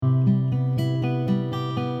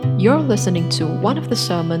You're listening to one of the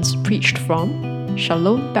sermons preached from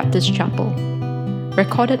Shalom Baptist Chapel,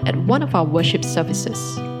 recorded at one of our worship services.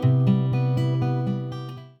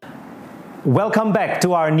 Welcome back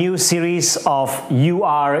to our new series of You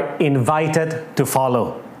Are Invited to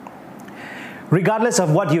Follow. Regardless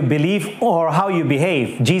of what you believe or how you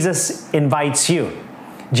behave, Jesus invites you.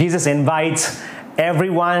 Jesus invites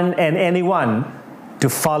everyone and anyone to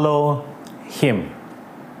follow Him.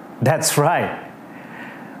 That's right.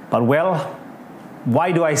 But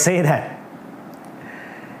why do I say that?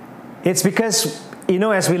 It's because,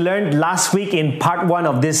 as we learned last week in part 1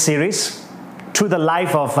 of this series, through the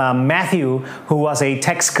life of Matthew, who was a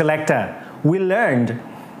tax collector, we learned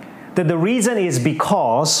that the reason is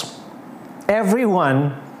because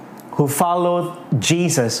everyone who followed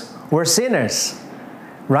Jesus were sinners,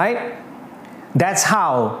 right? That's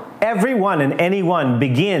how everyone and anyone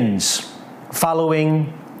begins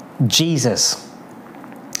following Jesus.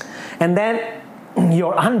 And then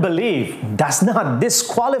your unbelief does not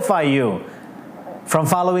disqualify you from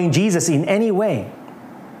following Jesus in any way.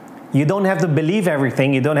 You don't have to believe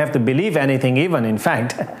everything. You don't have to believe anything even, in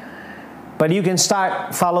fact. But you can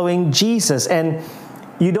start following Jesus. And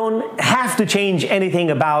you don't have to change anything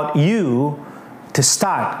about you to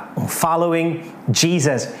start following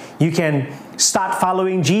Jesus. You can start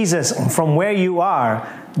following Jesus from where you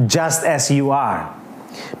are, just as you are.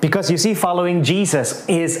 Because you see, following Jesus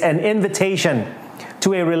is an invitation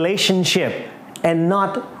to a relationship and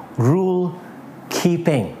not rule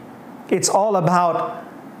keeping. It's all about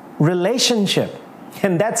relationship.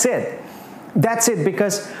 And that's it. That's it,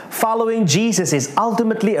 because following Jesus is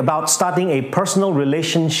ultimately about starting a personal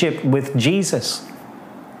relationship with Jesus.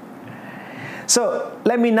 So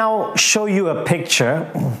let me now show you a picture,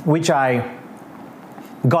 which I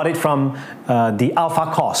got it from the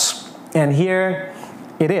Alpha Course. And here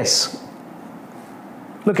it is.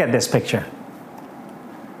 Look at this picture.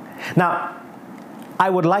 Now,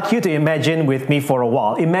 I would like you to imagine with me for a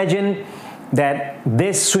while. Imagine that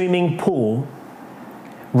this swimming pool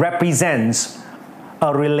represents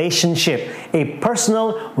a relationship, a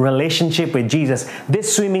personal relationship with Jesus.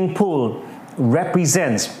 This swimming pool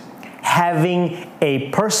represents having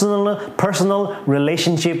a personal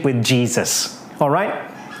relationship with Jesus. All right?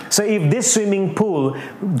 So if this swimming pool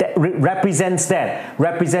represents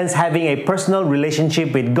having a personal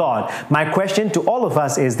relationship with God, my question to all of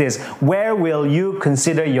us is this: where will you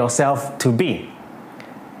consider yourself to be?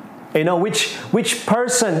 Which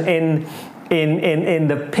person in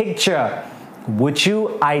the picture would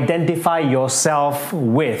you identify yourself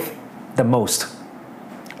with the most?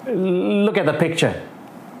 Look at the picture.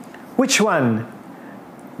 Which one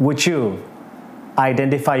would you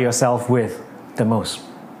identify yourself with the most?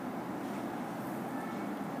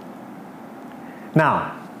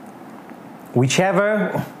 Now,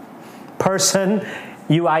 whichever person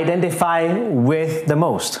you identify with the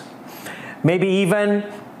most, maybe even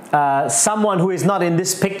someone who is not in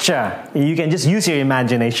this picture, you can just use your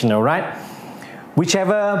imagination, all right?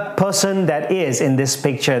 Whichever person that is in this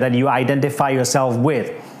picture that you identify yourself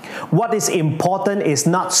with, what is important is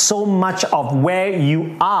not so much of where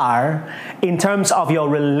you are in terms of your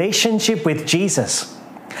relationship with Jesus,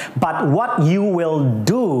 but what you will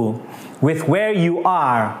do with where you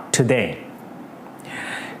are today.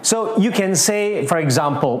 So you can say, for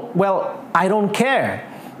example, I don't care.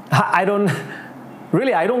 I don't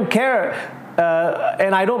care,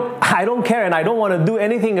 and I don't care, and I don't want to do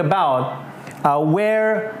anything about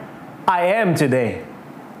where I am today.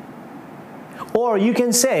 Or you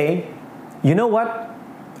can say, you know what?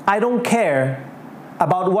 I don't care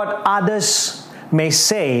about what others may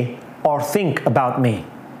say or think about me,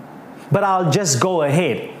 but I'll just go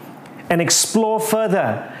ahead and explore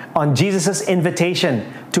further on Jesus'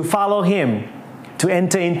 invitation to follow Him, to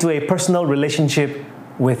enter into a personal relationship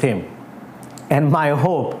with Him. And my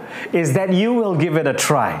hope is that you will give it a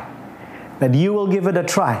try.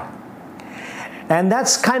 And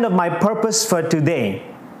that's kind of my purpose for today.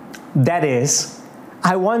 That is,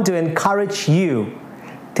 I want to encourage you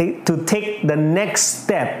to take the next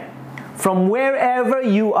step from wherever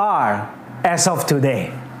you are as of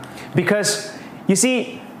today. Because, you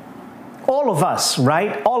see, all of us,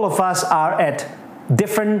 right? All of us are at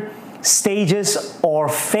different stages or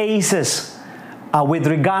phases with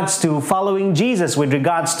regards to following Jesus, with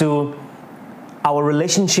regards to our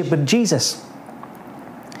relationship with Jesus.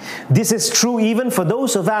 This is true even for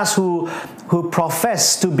those of us who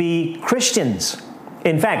profess to be Christians.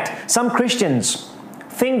 In fact, some Christians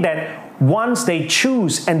think that once they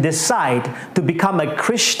choose and decide to become a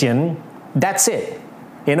Christian, that's it.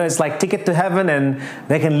 It's like ticket to heaven, and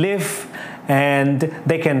they can live and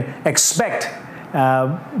they can expect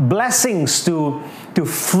blessings to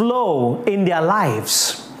flow in their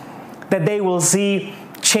lives, that they will see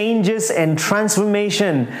changes and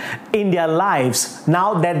transformation in their lives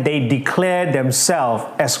now that they declare themselves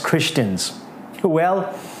as Christians.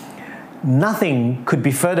 Well, nothing could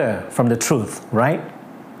be further from the truth, right?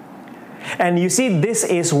 And you see, this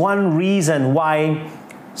is one reason why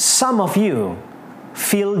some of you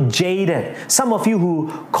feel jaded. Some of you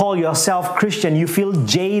who call yourself Christian, you feel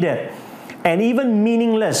jaded and even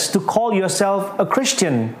meaningless to call yourself a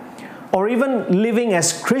Christian, or even living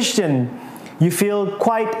as Christian. You feel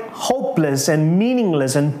quite hopeless and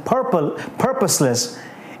meaningless and purposeless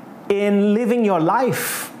in living your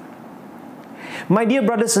life. My dear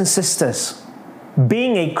brothers and sisters,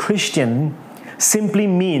 being a Christian simply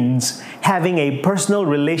means having a personal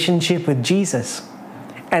relationship with Jesus.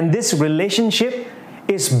 And this relationship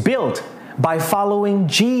is built by following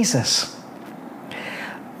Jesus.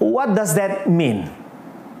 What does that mean?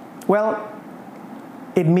 Well,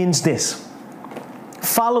 it means this: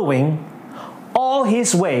 following all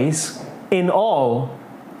His ways in all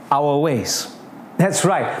our ways. That's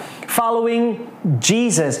right. Following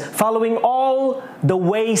Jesus, following all the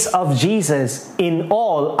ways of Jesus in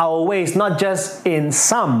all our ways, not just in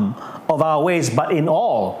some of our ways, but in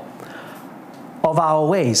all of our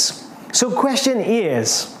ways. So question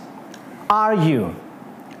is, are you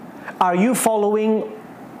following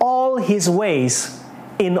all His ways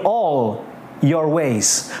in all your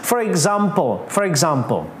ways? For example,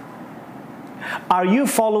 are you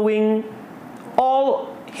following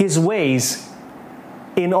all His ways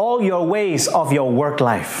in all your ways of your work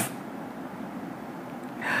life?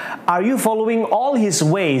 Are you following all His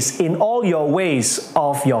ways in all your ways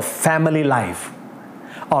of your family life,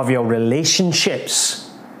 of your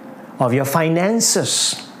relationships, of your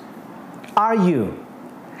finances? Are you?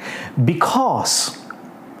 Because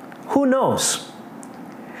who knows?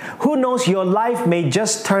 Who knows, your life may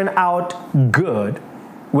just turn out good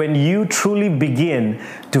when you truly begin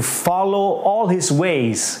to follow all His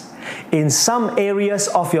ways in some areas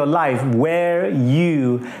of your life where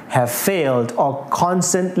you have failed or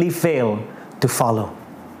constantly fail to follow.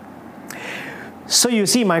 So you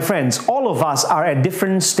see, my friends, all of us are at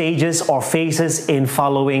different stages or phases in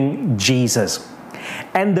following Jesus.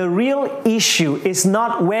 And the real issue is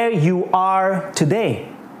not where you are today.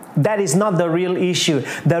 That is not the real issue.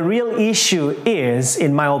 The real issue is,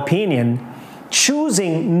 in my opinion,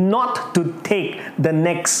 choosing not to take the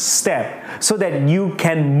next step so that you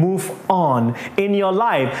can move on in your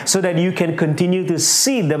life, so that you can continue to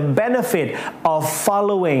see the benefit of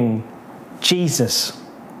following Jesus.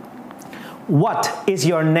 What is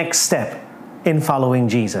your next step in following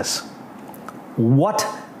Jesus? What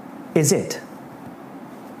is it?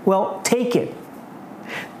 Well, take it.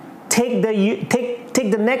 Take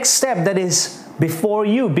the next step that is before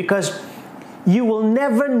you, because you will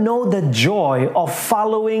never know the joy of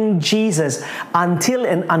following Jesus until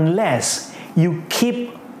and unless you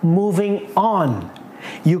keep moving on.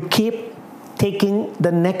 You keep taking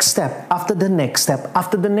the next step after the next step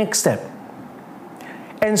after the next step.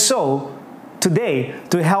 And so, today,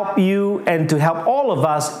 to help you and to help all of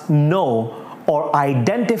us know or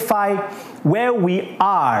identify where we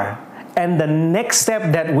are and the next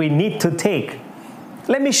step that we need to take,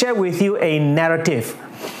 let me share with you a narrative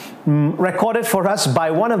recorded for us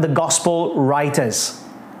by one of the gospel writers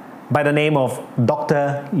by the name of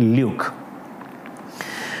Dr. Luke.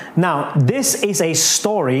 Now, this is a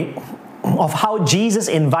story of how Jesus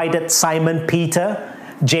invited Simon Peter,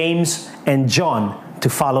 James, and John to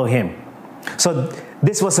follow Him. So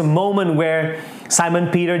this was a moment where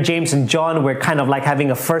Simon Peter, James, and John were kind of like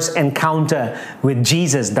having a first encounter with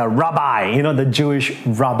Jesus, the rabbi, the Jewish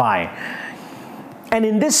rabbi. And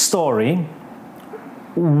in this story,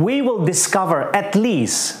 we will discover at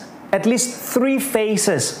least 3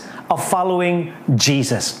 phases of following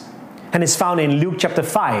Jesus. And it's found in Luke chapter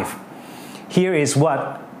 5. Here is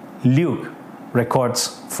what Luke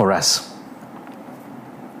records for us.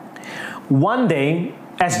 One day,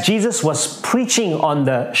 as Jesus was preaching on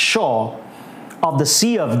the shore of the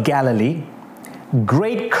Sea of Galilee,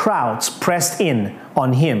 great crowds pressed in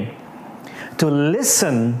on Him to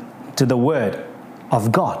listen to the word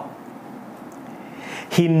of God.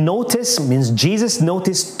 Jesus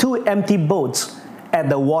noticed 2 empty boats at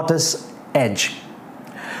the water's edge,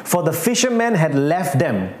 for the fishermen had left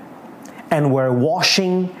them and were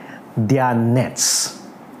washing their nets.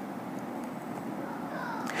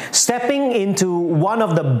 Stepping into one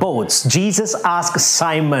of the boats, Jesus asked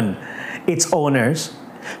Simon, its owners,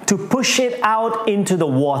 to push it out into the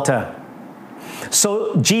water.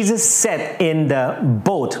 So Jesus sat in the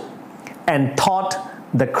boat and taught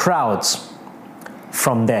the crowds.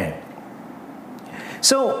 from there.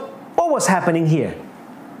 So, what was happening here?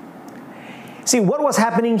 See, what was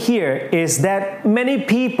happening here is that many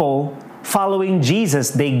people following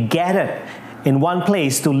Jesus, they gathered in one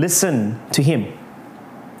place to listen to him.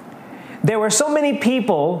 There were so many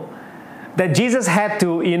people that Jesus had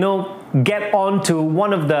to, get onto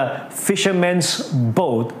one of the fishermen's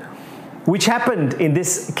boat, which happened in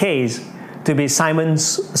this case to be Simon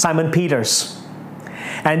Peter's.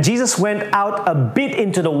 And Jesus went out a bit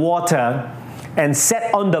into the water and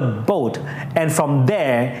sat on the boat, and from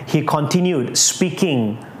there he continued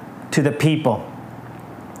speaking to the people.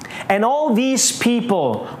 And all these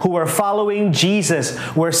people who were following Jesus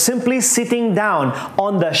were simply sitting down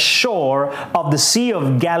on the shore of the Sea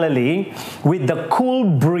of Galilee with the cool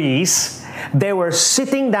breeze. They were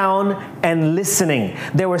sitting down and listening.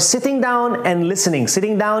 They were sitting down and listening,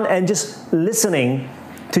 sitting down and just listening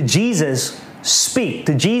to Jesus speak,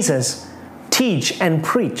 to Jesus teach and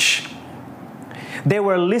preach. They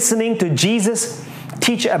were listening to Jesus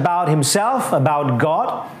teach about himself, about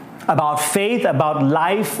God, about faith, about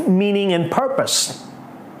life, meaning, and purpose.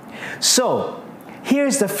 So,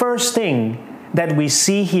 here's the first thing that we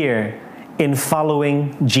see here in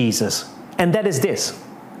following Jesus, and that is this.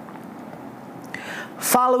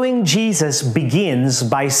 Following Jesus begins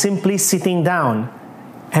by simply sitting down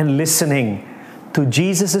and listening to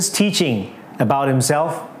Jesus' teaching about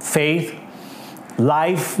himself, faith,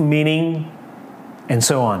 life, meaning, and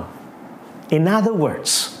so on. In other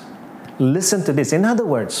words, listen to this. In other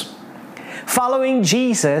words, following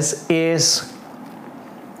Jesus is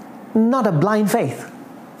not a blind faith.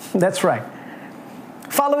 That's right.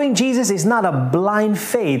 Following Jesus is not a blind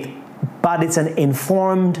faith, but it's an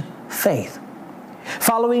informed faith.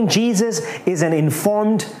 Following Jesus is an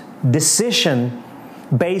informed decision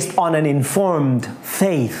based on an informed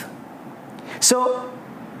faith. So,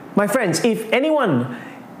 my friends, if anyone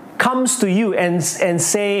comes to you and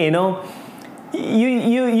say,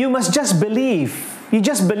 you must just believe. You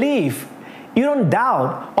just believe. You don't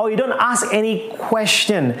doubt or you don't ask any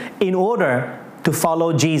question in order to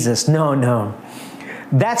follow Jesus. No.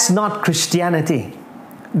 That's not Christianity.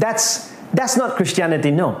 That's not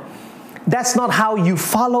Christianity, no. That's not how you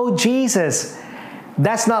follow Jesus.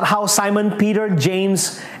 That's not how Simon Peter,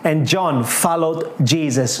 James, and John followed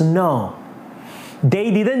Jesus. No.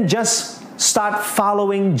 They didn't just start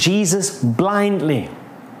following Jesus blindly.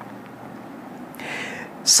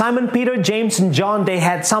 Simon Peter, James, and John, they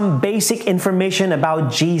had some basic information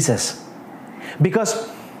about Jesus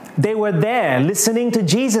because they were there listening to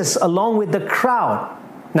Jesus along with the crowd.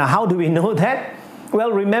 Now, how do we know that?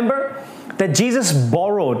 Well, remember that Jesus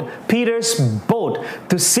borrowed Peter's boat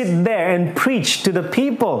to sit there and preach to the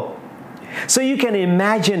people. So you can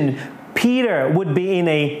imagine Peter would be in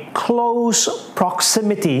a close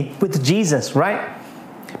proximity with Jesus, right?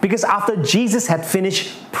 Because after Jesus had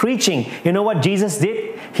finished preaching, you know what Jesus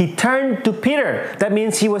did? He turned to Peter. That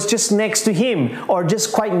means he was just next to him or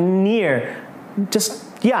just quite near.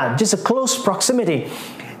 Just a close proximity.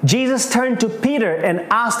 Jesus turned to Peter and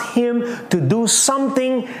asked him to do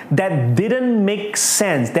something that didn't make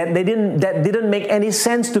sense, that didn't make any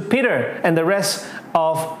sense to Peter and the rest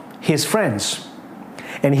of his friends.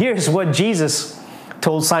 And here's what Jesus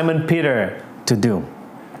told Simon Peter to do.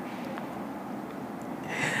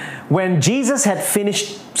 When Jesus had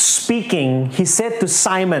finished speaking, he said to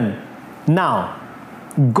Simon, "Now,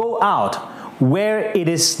 go out where it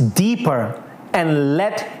is deeper and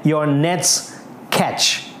let your nets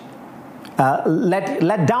catch.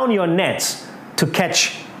 Let down your nets to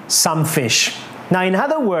catch some fish." Now, in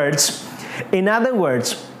other words,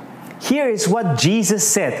 here is what Jesus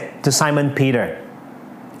said to Simon Peter.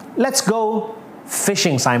 "Let's go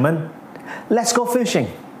fishing, Simon. Let's go fishing."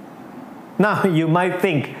 Now, you might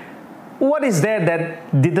think, what is there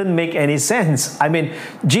that didn't make any sense? I mean,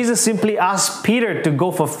 Jesus simply asked Peter to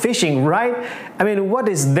go for fishing, right? I mean, what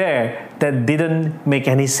is there that didn't make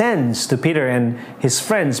any sense to Peter and his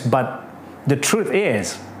friends? But the truth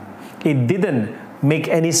is, it didn't make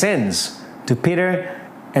any sense to Peter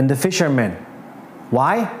and the fishermen.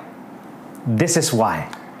 Why? This is why.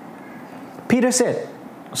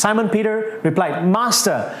 Simon Peter replied,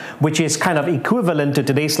 "Master," which is kind of equivalent to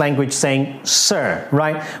today's language saying "sir,"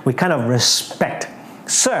 right? We kind of respect.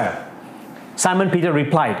 "Sir," Simon Peter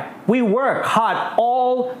replied, "we worked hard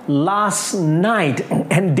all last night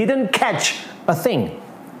and didn't catch a thing."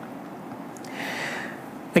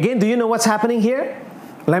 Again, do you know what's happening here?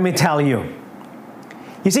 Let me tell you.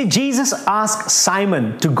 You see, Jesus asked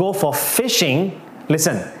Simon to go for fishing.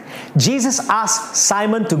 Listen. Jesus asked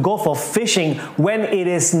Simon to go for fishing when it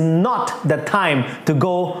is not the time to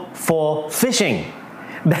go for fishing.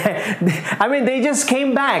 They just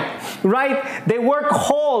came back, right? They work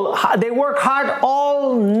hard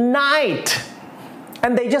all night.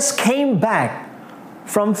 And they just came back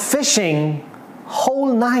from fishing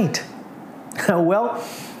whole night. Well,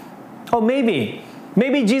 or maybe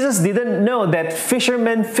Jesus didn't know that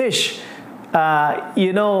fishermen fish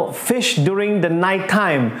during the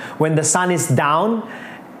nighttime when the sun is down,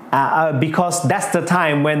 because that's the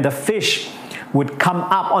time when the fish would come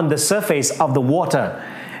up on the surface of the water.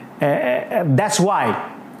 That's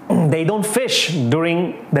why they don't fish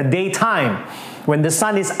during the daytime when the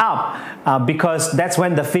sun is up, because that's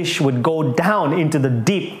when the fish would go down into the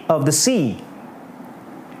deep of the sea.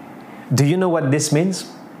 Do you know what this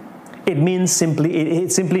means? It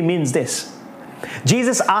simply means this.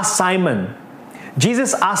 Jesus asked Simon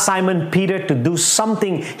Peter to do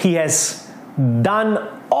something he has done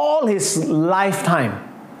all his lifetime,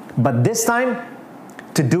 but this time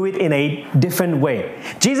to do it in a different way.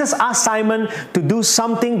 Jesus asked Simon to do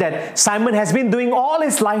something that Simon has been doing all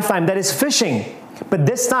his lifetime, that is fishing. But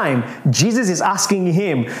this time, Jesus is asking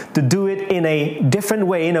him to do it in a different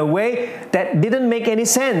way, in a way that didn't make any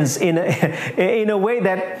sense, in a way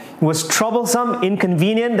that was troublesome,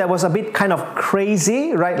 inconvenient, that was a bit kind of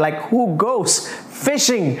crazy, right? Like, who goes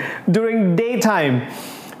fishing during daytime?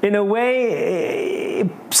 In a way,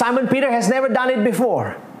 Simon Peter has never done it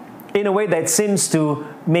before. In a way that seems to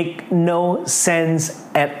make no sense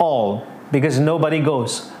at all, because nobody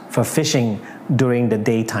goes for fishing during the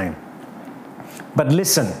daytime. But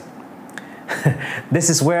listen, this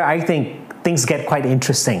is where I think things get quite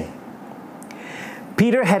interesting.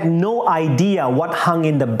 Peter had no idea what hung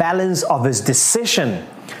in the balance of his decision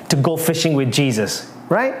to go fishing with Jesus,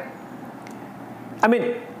 right?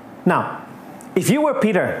 Now, if you were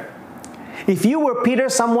Peter,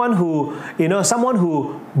 someone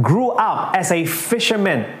who grew up as a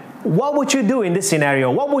fisherman, what would you do in this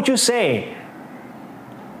scenario? What would you say?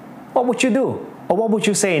 What would you do? Or what would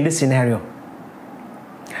you say in this scenario?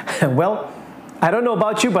 Well, I don't know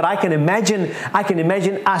about you, but I can imagine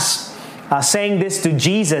us saying this to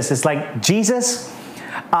Jesus. It's like, Jesus,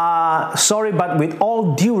 sorry, but with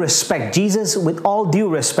all due respect, Jesus, with all due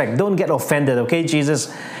respect, don't get offended, okay,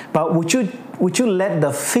 Jesus? But would you let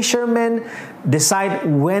the fishermen decide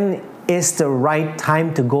when is the right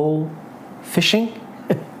time to go fishing?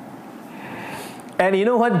 And you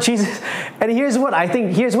know what, Jesus? And here's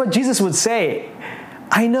what Jesus would say.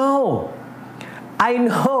 I know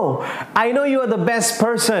you are the best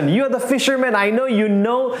person. You are the fisherman. I know you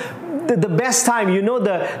know the best time. You know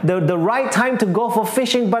the right time to go for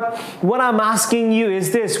fishing. But what I'm asking you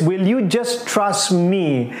is this. Will you just trust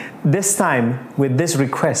me this time with this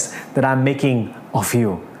request that I'm making of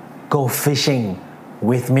you? Go fishing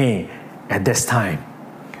with me at this time.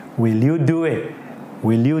 Will you do it?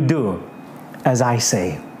 Will you do as I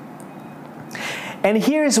say? And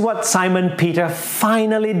here's what Simon Peter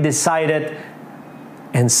finally decided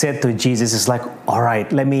and said to Jesus. Is like, all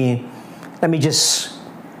right, let me just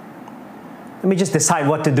decide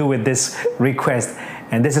what to do with this request.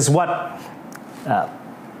 And this is what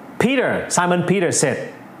Simon Peter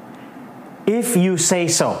said. If you say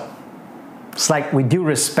so. It's like, with due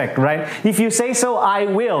respect, right? If you say so, I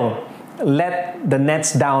will let the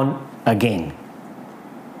nets down again.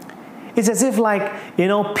 It's as if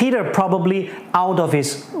Peter probably out of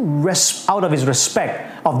his respect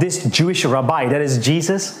of this Jewish rabbi, that is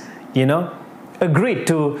Jesus, agreed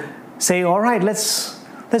to say, all right, let's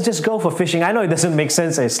just go for fishing. I know it doesn't make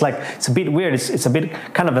sense. It's a bit weird. It's a bit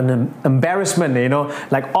kind of an embarrassment,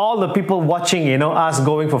 like all the people watching, us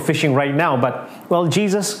going for fishing right now. But, well,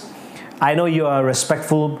 Jesus, I know you are a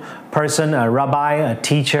respectful person, a rabbi, a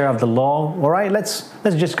teacher of the law. All right, let's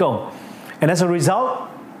just go. And as a result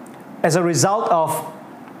of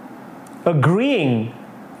agreeing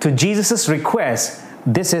to Jesus' request,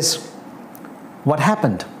 this is what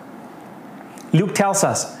happened. Luke tells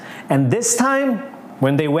us, and this time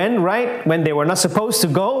when they went, right, when they were not supposed to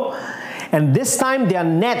go, and this time their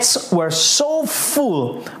nets were so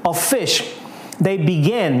full of fish, they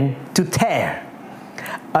began to tear.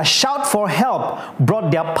 A shout for help brought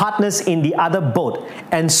their partners in the other boat,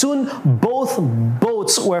 and soon both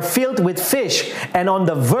boats were filled with fish and on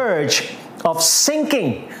the verge of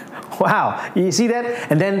sinking. Wow, you see that?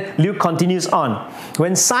 And then Luke continues on.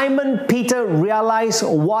 When Simon Peter realized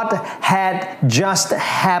what had just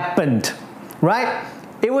happened, right?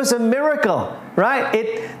 It was a miracle, right?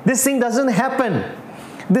 This thing doesn't happen.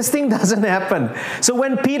 This thing doesn't happen. So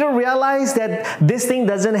when Peter realized that this thing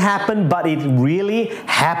doesn't happen, but it really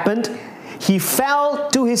happened, he fell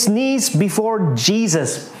to his knees before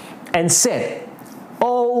Jesus and said,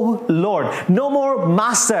 "Oh "Oh Lord." No more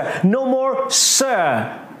master, no more sir.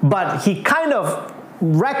 But he kind of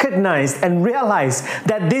recognized and realized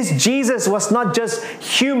that this Jesus was not just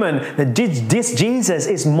human, that this Jesus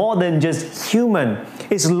is more than just human.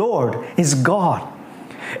 Is Lord, is God.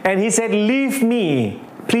 And he said, "Leave me,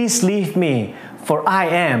 please leave me, for I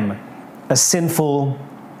am a sinful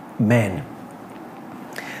man."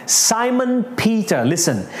 Simon Peter,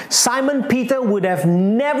 listen, Simon Peter would have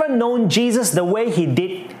never known Jesus the way he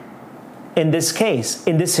did in this case,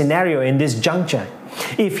 in this scenario, in this juncture,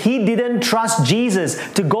 if he didn't trust Jesus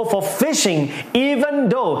to go for fishing, even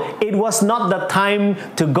though it was not the time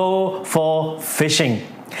to go for fishing.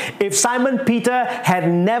 If Simon Peter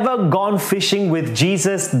had never gone fishing with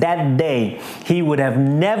Jesus that day, he would have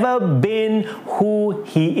never been who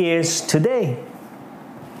he is today.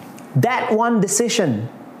 That one decision,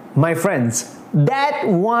 my friends, that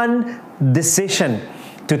one decision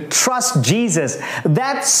to trust Jesus,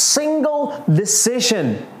 that single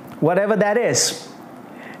decision, whatever that is,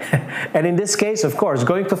 and in this case, of course,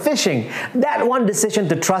 going for fishing, that one decision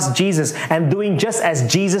to trust Jesus and doing just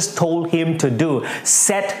as Jesus told him to do,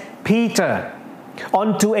 set Peter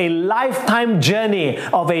onto a lifetime journey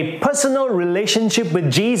of a personal relationship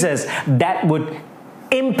with Jesus that would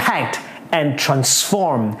impact and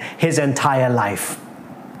transform his entire life.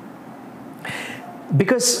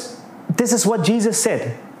 Because this is what Jesus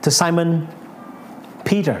said to Simon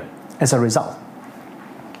Peter as a result.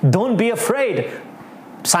 "Don't be afraid,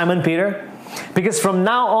 Simon Peter, because from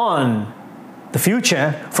now on, the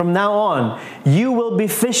future, from now on, you will be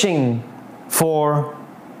fishing for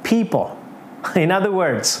people." In other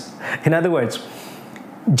words,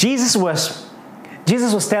 Jesus was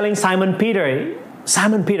telling Simon Peter,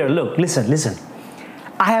 "Look, listen.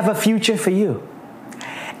 I have a future for you.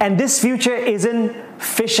 And this future isn't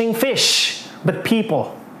fishing fish, but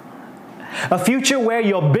people. A future where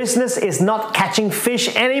your business is not catching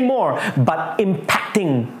fish anymore, but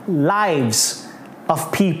impacting lives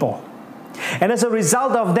of people." And as a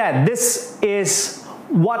result of that, this is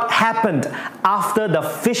what happened after the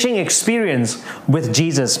fishing experience with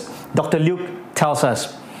Jesus. Dr. Luke tells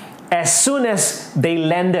us, as soon as they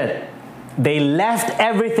landed, they left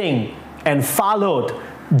everything and followed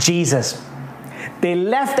Jesus. They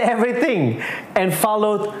left everything and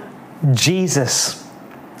followed Jesus.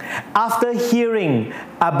 After hearing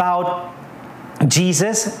about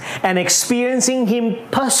Jesus and experiencing him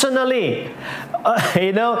personally,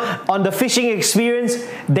 on the fishing experience,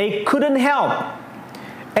 they couldn't help.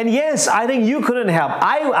 And yes, I think you couldn't help.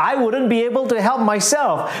 I wouldn't be able to help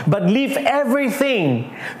myself, but leave everything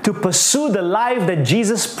to pursue the life that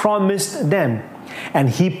Jesus promised them. And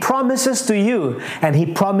he promises to you, and he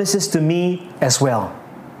promises to me as well.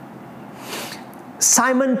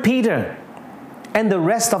 Simon Peter and the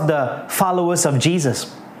rest of the followers of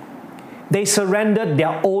Jesus, they surrendered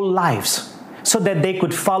their old lives so that they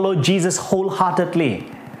could follow Jesus wholeheartedly,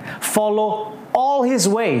 follow all his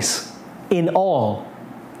ways in all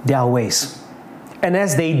their ways. And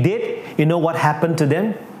as they did, you know what happened to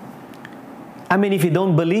them? I mean, if you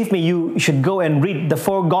don't believe me, you should go and read the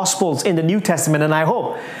 4 Gospels in the New Testament. And I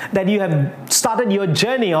hope that you have started your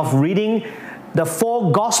journey of reading the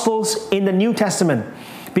 4 Gospels in the New Testament.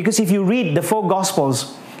 Because if you read the 4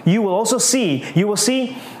 Gospels, you will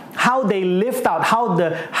see how they lived out,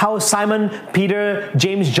 how Simon, Peter,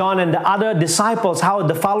 James, John, and the other disciples, how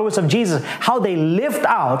the followers of Jesus, how they lived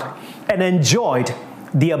out and enjoyed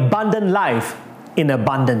the abundant life in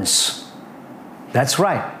abundance. That's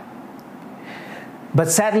right. But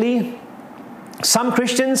sadly, some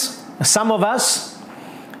Christians, some of us,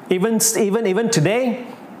 even today,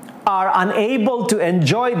 are unable to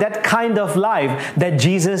enjoy that kind of life that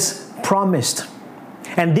Jesus promised.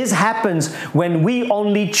 And this happens when we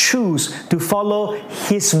only choose to follow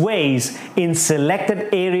his ways in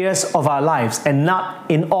selected areas of our lives and not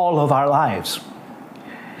in all of our lives.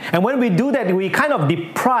 And when we do that, we kind of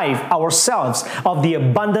deprive ourselves of the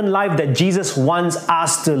abundant life that Jesus wants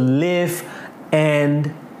us to live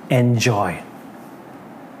and enjoy.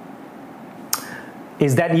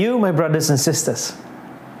 Is that you, my brothers and sisters?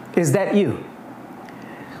 Is that you?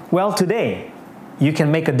 Well, today, you can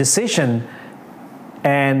make a decision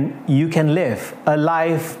and you can live a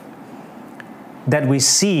life that we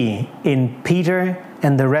see in Peter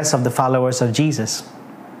and the rest of the followers of Jesus.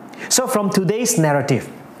 So from today's narrative,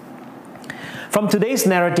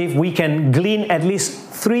 we can glean at least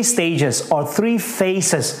 3 stages or 3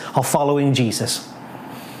 phases of following Jesus.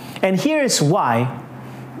 And here's why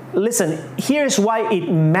it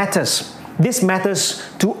matters. This matters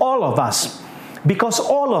to all of us. Because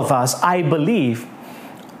all of us,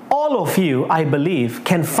 all of you, I believe,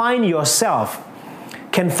 can find yourself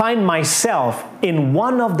can find myself in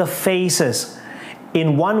one of the phases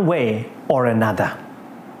in one way or another.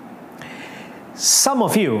 Some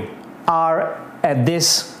of you are at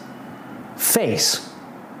this phase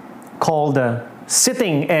called the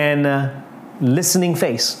sitting and listening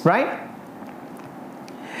phase, right?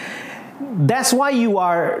 That's why you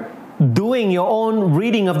are doing your own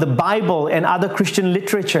reading of the Bible and other Christian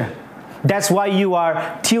literature. That's why you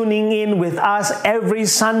are tuning in with us every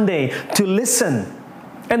Sunday to listen.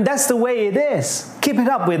 And that's the way it is. Keep it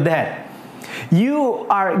up with that. You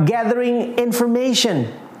are gathering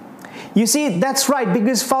information. You see, that's right,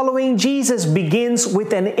 because following Jesus begins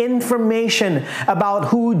with an information about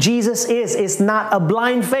who Jesus is. It's not a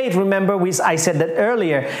blind faith. Remember, I said that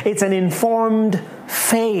earlier. It's an informed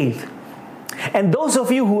faith. And those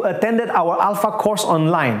of you who attended our Alpha course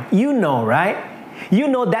online, you know, right? You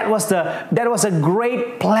know that was a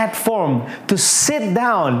great platform to sit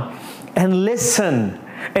down and listen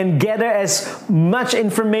and gather as much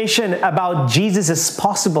information about Jesus as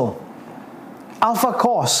possible. Alpha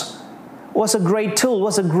course was a great tool,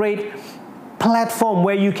 was a great platform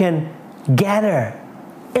where you can gather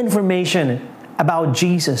information about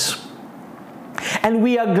Jesus. And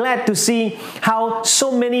we are glad to see how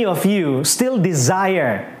so many of you still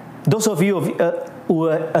desire, those of you who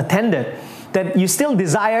attended, that you still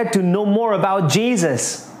desire to know more about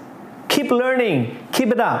Jesus. Keep learning. Keep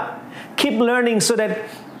it up. Keep learning so that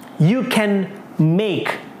you can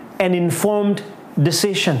make an informed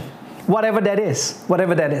decision, whatever that is.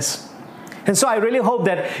 Whatever that is. And so I really hope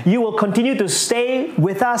that you will continue to stay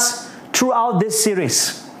with us throughout this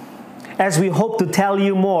series as we hope to tell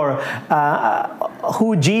you more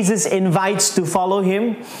who Jesus invites to follow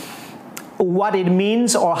Him, what it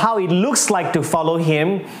means or how it looks like to follow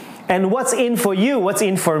Him, and what's in for you, what's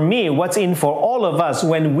in for me, what's in for all of us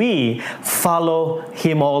when we follow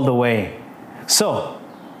Him all the way. So,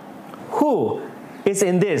 who is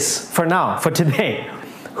in this for now, for today?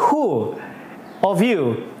 Who of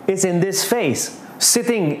you is in this phase,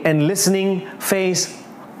 sitting and listening phase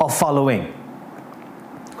of following?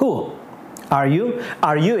 Who are you?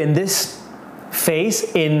 Are you in this phase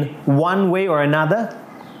in one way or another?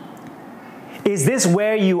 Is this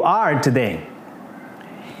where you are today?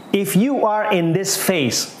 If you are in this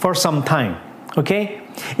phase for some time, okay?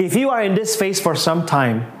 If you are in this phase for some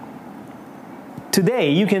time,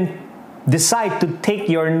 today you can decide to take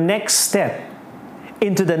your next step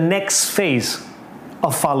into the next phase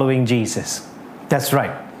of following Jesus. That's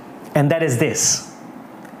right. And that is this: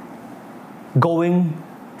 going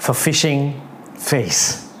for fishing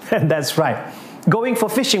phase. That's right. Going for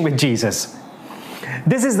fishing with Jesus.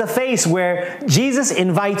 This is the phase where Jesus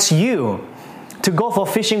invites you to go for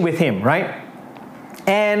fishing with Him, right?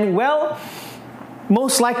 And well,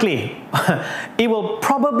 most likely, it will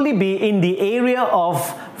probably be in the area of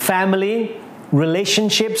family,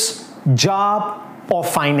 relationships, job, or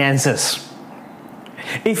finances.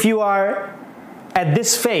 If you are at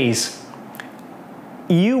this phase,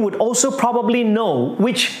 you would also probably know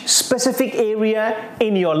which specific area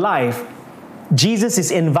in your life Jesus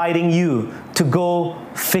is inviting you to go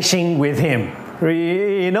fishing with Him.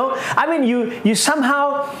 You know, I mean, you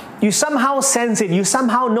somehow sense it. You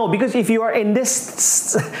somehow know, because if you are in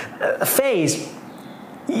this phase,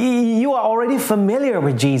 you are already familiar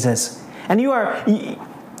with Jesus, and you are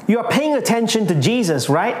paying attention to Jesus,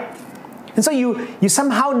 right? And so you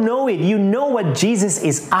somehow know it. You know what Jesus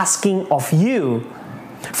is asking of you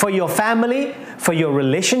for your family, for your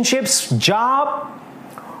relationships, job,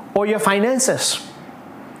 or your finances.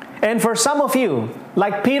 And for some of you,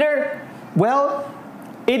 like Peter, well,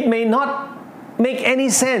 it may not make any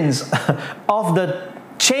sense of the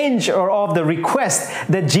change or of the request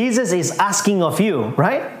that Jesus is asking of you,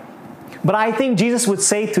 right? But I think Jesus would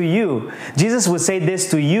say this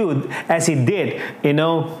to you as He did, you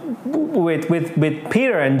know, with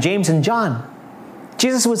Peter and James and John.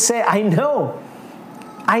 Jesus would say, I know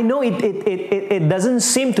it doesn't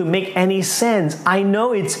seem to make any sense. I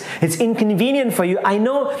know it's inconvenient for you. I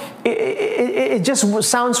know it just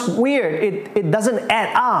sounds weird. It doesn't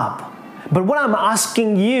add up. But what I'm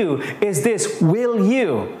asking you is this: will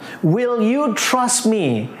you trust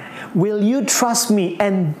me? Will you trust me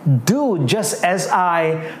and do just as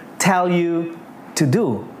I tell you to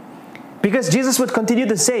do? Because Jesus would continue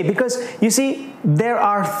to say, because you see, there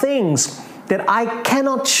are things that I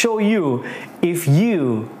cannot show you if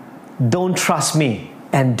you don't trust me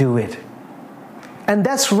and do it. And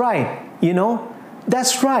that's right, you know.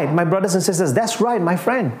 That's right, my brothers and sisters. That's right, my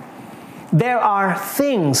friend. There are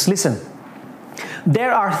things, listen,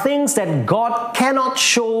 there are things that God cannot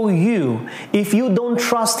show you if you don't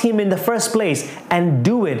trust Him in the first place and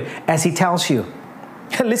do it as He tells you.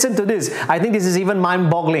 Listen to this. I think this is even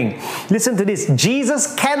mind-boggling. Listen to this.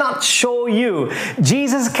 Jesus cannot show you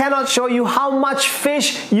how much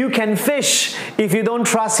fish you can fish if you don't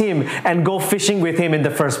trust Him and go fishing with Him in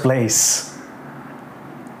the first place.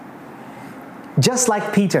 Just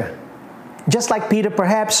like Peter,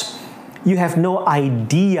 perhaps you have no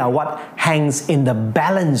idea what hangs in the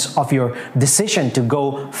balance of your decision to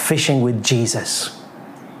go fishing with Jesus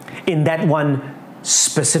in that one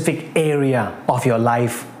specific area of your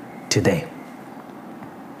life today.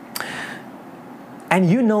 And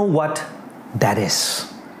you know what that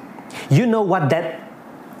is. You know what that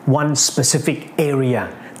one specific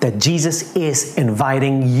area that Jesus is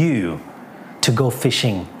inviting you to go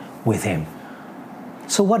fishing with Him.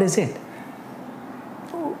 So what is it?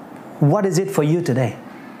 What is it for you today?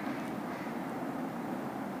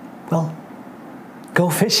 Well, go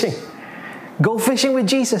fishing. Go fishing with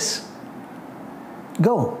Jesus.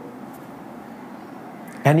 Go.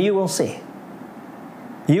 And you will see.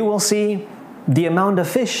 You will see the amount of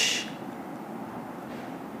fish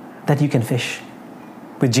that you can fish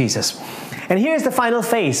with Jesus. And here's the final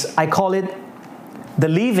phase. I call it the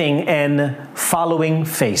leaving and following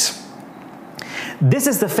phase. This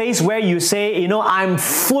is the phase where you say, I'm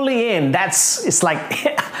fully in. It's like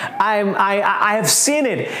I have seen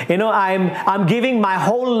it. I'm giving my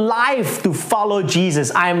whole life to follow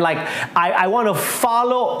Jesus. I'm like, I want to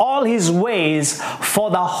follow all His ways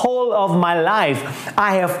for the whole of my life.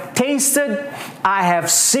 I have tasted, I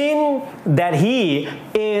have seen that He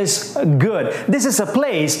is good. This is a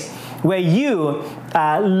place where you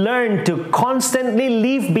learn to constantly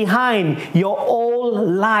leave behind your old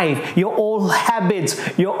life, your old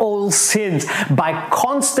habits, your old sins, by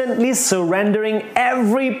constantly surrendering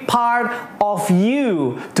every part of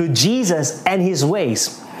you to Jesus and His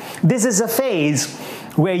ways. This is a phase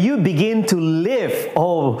where you begin to live.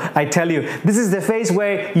 Oh, I tell you, this is the phase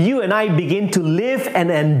where you and I begin to live and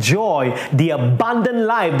enjoy the abundant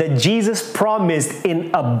life that Jesus promised in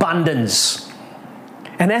abundance.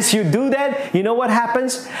 And as you do that, you know what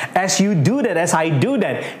happens? As you do that, as I do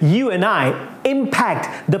that, you and I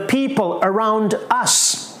impact the people around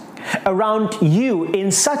us, around you,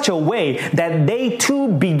 in such a way that they too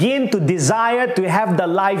begin to desire to have the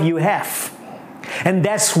life you have. And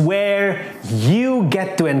that's where you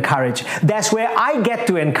get to encourage. That's where I get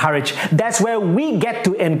to encourage. That's where we get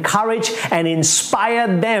to encourage and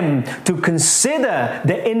inspire them to consider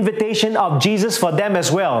the invitation of Jesus for them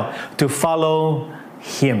as well, to follow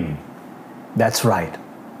Him. That's right.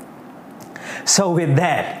 So with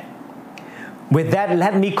that,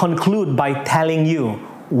 let me conclude by telling you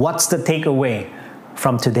what's the takeaway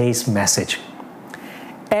from today's message.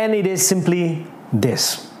 And it is simply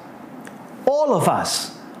this. All of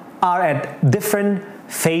us are at different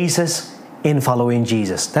phases in following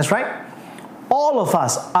Jesus. That's right. All of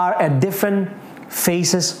us are at different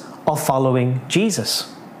phases of following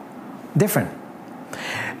Jesus. Different.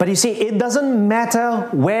 But you see, it doesn't matter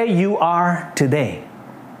where you are today.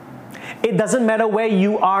 It doesn't matter where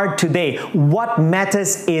you are today. What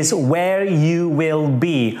matters is where you will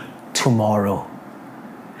be tomorrow.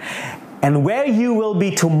 And where you will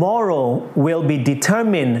be tomorrow will be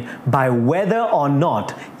determined by whether or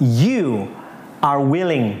not you are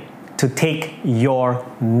willing to take your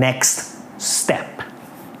next step.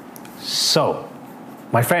 So,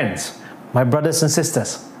 my friends, my brothers and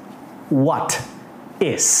sisters, what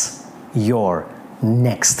is your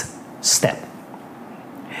next step?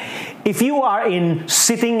 If you are in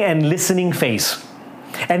sitting and listening phase,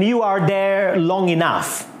 and you are there long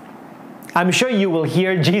enough, I'm sure you will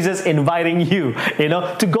hear Jesus inviting you,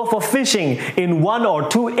 to go for fishing in one or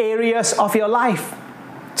two areas of your life.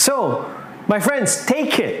 So, my friends,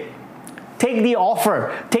 take it. Take the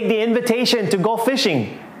offer. Take the invitation to go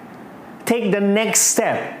fishing. Take the next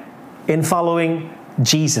step in following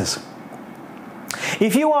Jesus.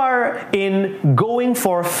 If you are in going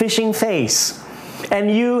for fishing phase,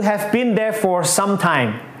 and you have been there for some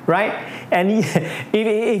time, right? And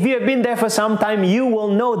if you have been there for some time, you will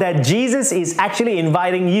know that Jesus is actually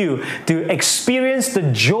inviting you to experience the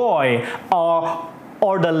joy or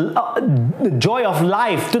the joy of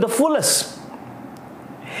life to the fullest.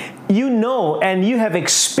 You know and you have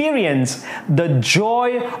experienced the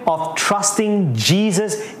joy of trusting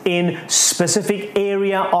Jesus in specific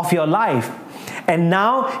area of your life. And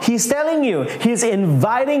now He's telling you, He's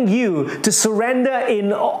inviting you to surrender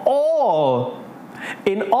in all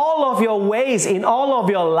of your ways, in all of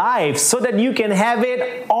your life, so that you can have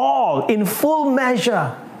it all in full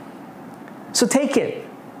measure. So take it.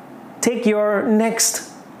 Take your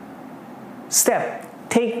next step.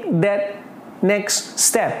 Take that next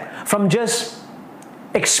step from just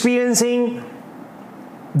experiencing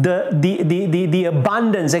the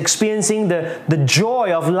abundance, experiencing the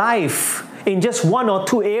joy of life in just one or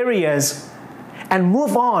two areas, and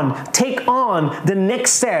move on, take on the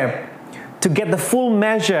next step to get the full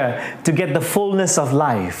measure, to get the fullness of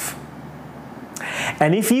life.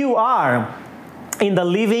 And if you are in the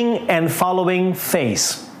living and following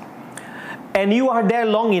phase, and you are there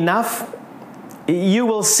long enough, you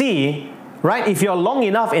will see, right? If you're long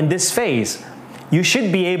enough in this phase, you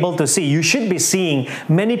should be able to see, you should be seeing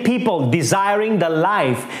many people desiring the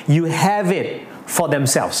life you have it for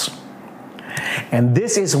themselves. And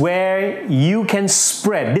this is where you can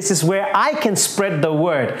spread, this is where I can spread the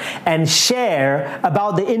word and share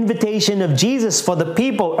about the invitation of Jesus for the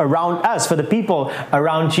people around us, for the people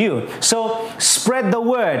around you. So spread the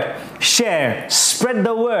word, share, spread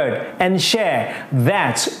the word and share.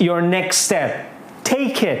 That's your next step.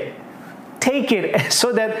 Take it. Take it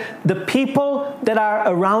so that the people that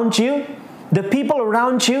are around you, they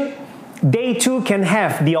too can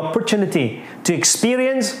have the opportunity to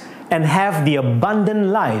experience and have the abundant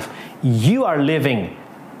life you are living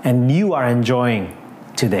and you are enjoying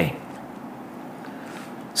today.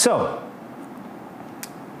 So,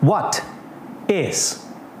 what is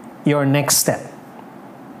your next step?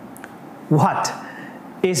 What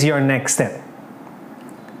is your next step?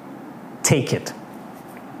 Take it.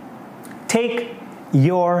 Take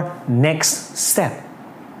your next step.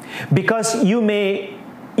 Because you may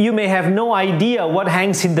have no idea what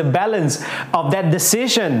hangs in the balance of that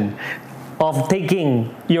decision of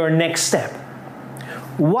taking your next step.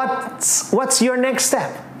 What's your next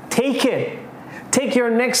step? Take it. Take your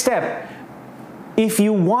next step. If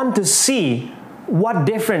you want to see what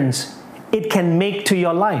difference it can make to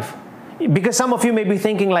your life. Because some of you may be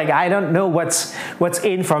thinking like, I don't know what's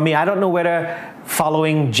in for me. I don't know whether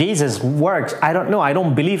following Jesus works. I don't know. I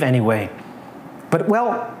don't believe anyway. But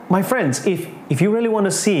well, my friends, if you really want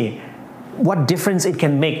to see what difference it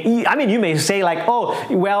can make, I mean, you may say like, oh,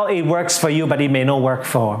 well, it works for you, but it may not work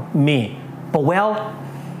for me. But well,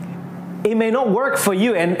 it may not work for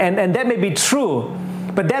you, and that may be true.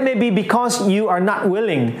 But that may be because you are not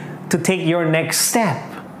willing to take your next step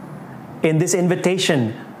in this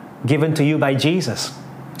invitation given to you by Jesus.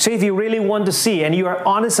 So if you really want to see and you are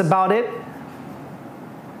honest about it,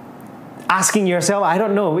 asking yourself, I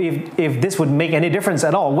don't know if this would make any difference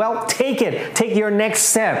at all. Well, take it. Take your next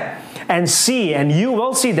step and see, and you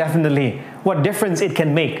will see definitely what difference it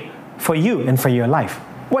can make for you and for your life.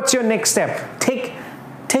 What's your next step? Take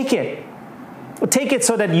it. Take it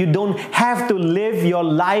so that you don't have to live your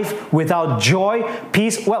life without joy,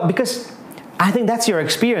 peace. Well, because I think that's your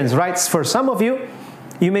experience, right? For some of you,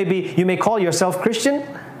 you may call yourself Christian,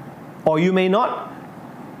 or you may not.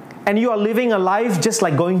 And you are living a life just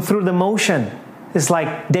like going through the motion. It's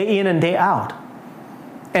like day in and day out.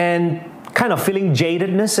 And kind of feeling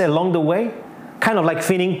jadedness along the way. Kind of like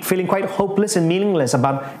feeling quite hopeless and meaningless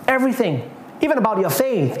about everything. Even about your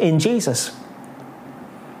faith in Jesus.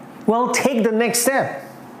 Well, take the next step.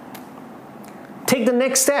 Take the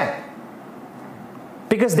next step.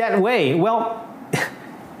 Because that way, well,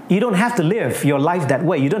 you don't have to live your life that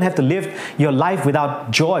way. You don't have to live your life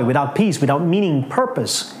without joy, without peace, without meaning,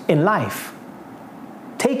 purpose in life.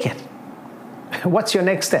 Take it. What's your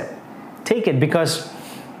next step? Take it because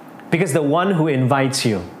the one who invites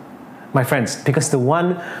you, my friends, because the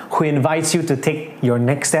one who invites you to take your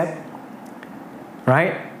next step,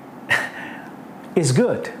 right, is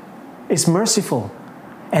good, is merciful,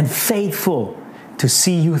 and faithful to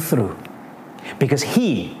see you through. Because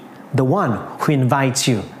He, the one who invites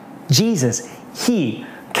you, Jesus, He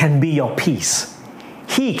can be your peace.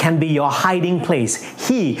 He can be your hiding place.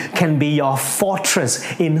 He can be your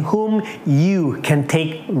fortress in whom you can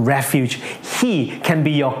take refuge. He can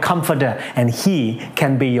be your comforter, and He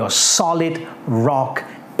can be your solid rock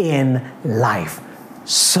in life.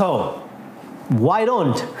 So, why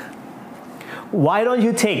don't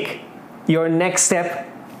you take your next step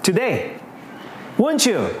today? Won't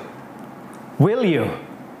you? Will you?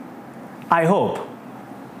 I hope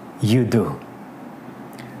you do.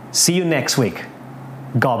 See you next week.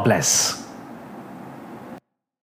 God bless.